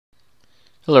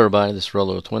Hello everybody, this is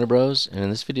Rollo with Winterbrose, and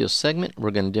in this video segment we're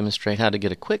going to demonstrate how to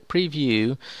get a quick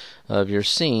preview of your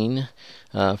scene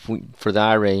for the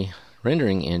Iray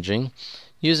Rendering Engine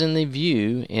using the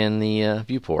view in the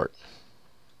viewport.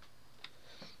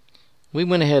 We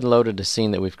went ahead and loaded a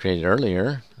scene that we've created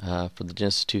earlier for the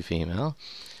Genesis 2 female,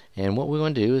 and what we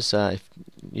want to do is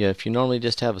if you normally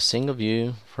just have a single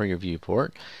view for your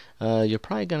viewport, you're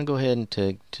probably going to go ahead and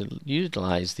to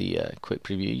utilize the quick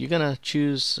preview. You're going to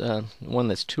choose one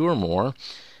that's two or more.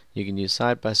 You can use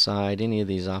side by side. Any of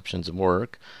these options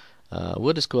work.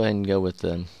 We'll just go ahead and go with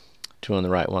the two on the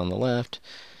right, one on the left,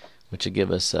 which will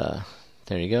give us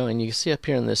there you go. And you can see up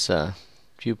here in this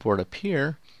viewport up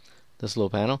here, this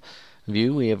little panel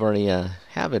view, we have already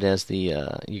have it as the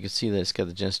you can see that it's got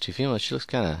the Genesis 2 female. She looks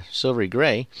kind of silvery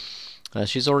gray.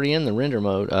 She's already in the render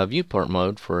mode, viewport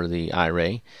mode for the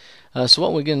Iray. So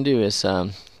what we're going to do is,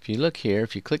 if you look here,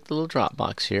 if you click the little drop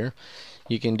box here,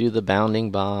 you can do the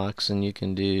bounding box, and you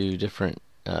can do different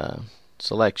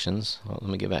selections. Well,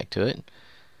 let me get back to it.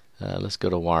 Let's go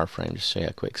to wireframe just to show you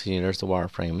how quick. See, there's the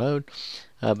wireframe mode.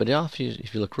 But if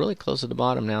you look really close at the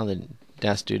bottom now, the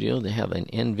DAZ Studio, they have an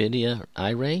NVIDIA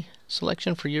Iray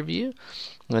selection for your view,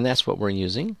 and that's what we're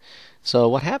using. So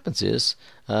what happens is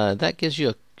that gives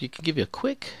you you can give you a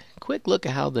quick look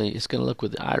at how it's going to look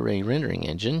with the Iray Rendering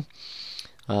Engine.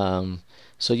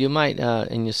 So you might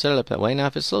and you set it up that way. Now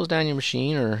if it slows down your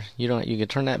machine, or you can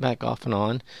turn that back off and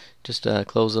on. Just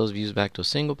close those views back to a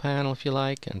single panel if you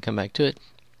like, and come back to it.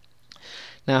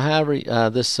 Now however,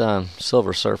 this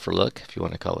Silver Surfer look, if you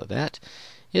want to call it that,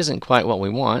 isn't quite what we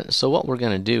want. So what we're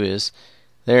going to do is,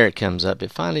 there it comes up.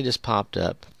 It finally just popped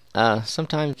up.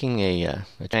 Sometimes making a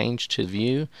change to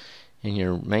view in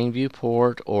your main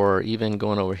viewport, or even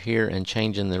going over here and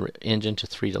changing the engine to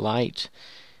 3 to light,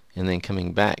 and then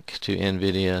coming back to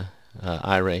NVIDIA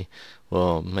Iray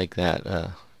will make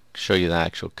that show you the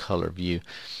actual color view.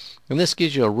 And this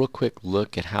gives you a real quick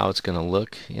look at how it's going to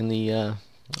look in the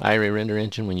Iray Render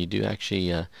Engine when you do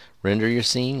actually render your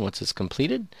scene once it's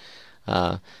completed.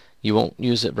 You won't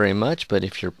use it very much, but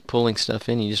if you're pulling stuff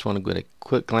in, you just want to get a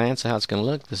quick glance at how it's going to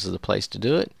look, this is the place to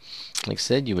do it. Like I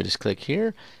said, you would just click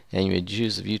here, and you would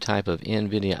choose the view type of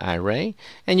NVIDIA Iray,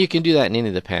 and you can do that in any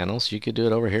of the panels. You could do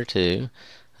it over here too.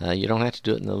 You don't have to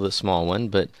do it in the small one,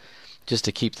 but just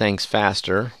to keep things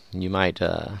faster, you might,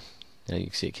 you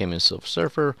can see it came in Silver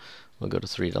Surfer. We'll go to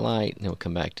 3 to light, and then we'll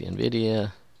come back to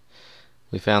NVIDIA.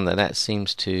 We found that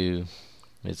seems to,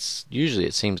 usually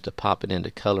it seems to pop it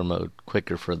into color mode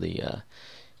quicker for the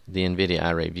NVIDIA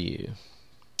Iray view.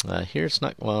 Here it's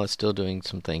not, well, it's still doing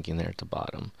some thinking there at the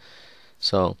bottom.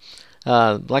 So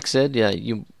like I said, yeah,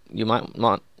 you might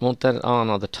not want that on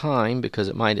all the time, because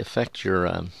it might affect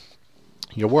your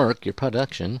work, your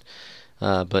production.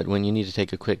 But when you need to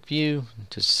take a quick view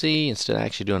to see, instead of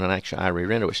actually doing an actual Iray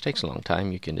render, which takes a long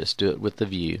time, you can just do it with the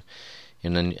view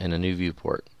in a new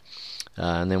viewport.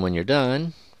 And then when you're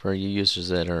done, for you users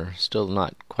that are still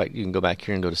not quite, you can go back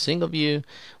here and go to single view,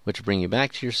 which will bring you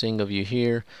back to your single view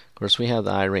here. Of course, we have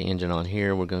the Iray engine on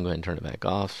here. We're going to go ahead and turn it back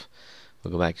off.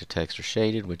 We'll go back to text or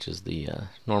shaded, which is the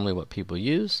normally what people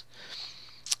use.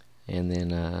 And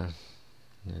then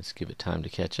let's give it time to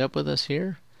catch up with us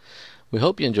here. We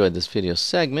hope you enjoyed this video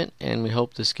segment, and we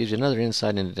hope this gives you another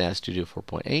insight into DAZ Studio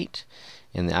 4.8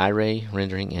 and the Iray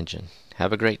Rendering Engine.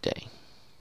 Have a great day.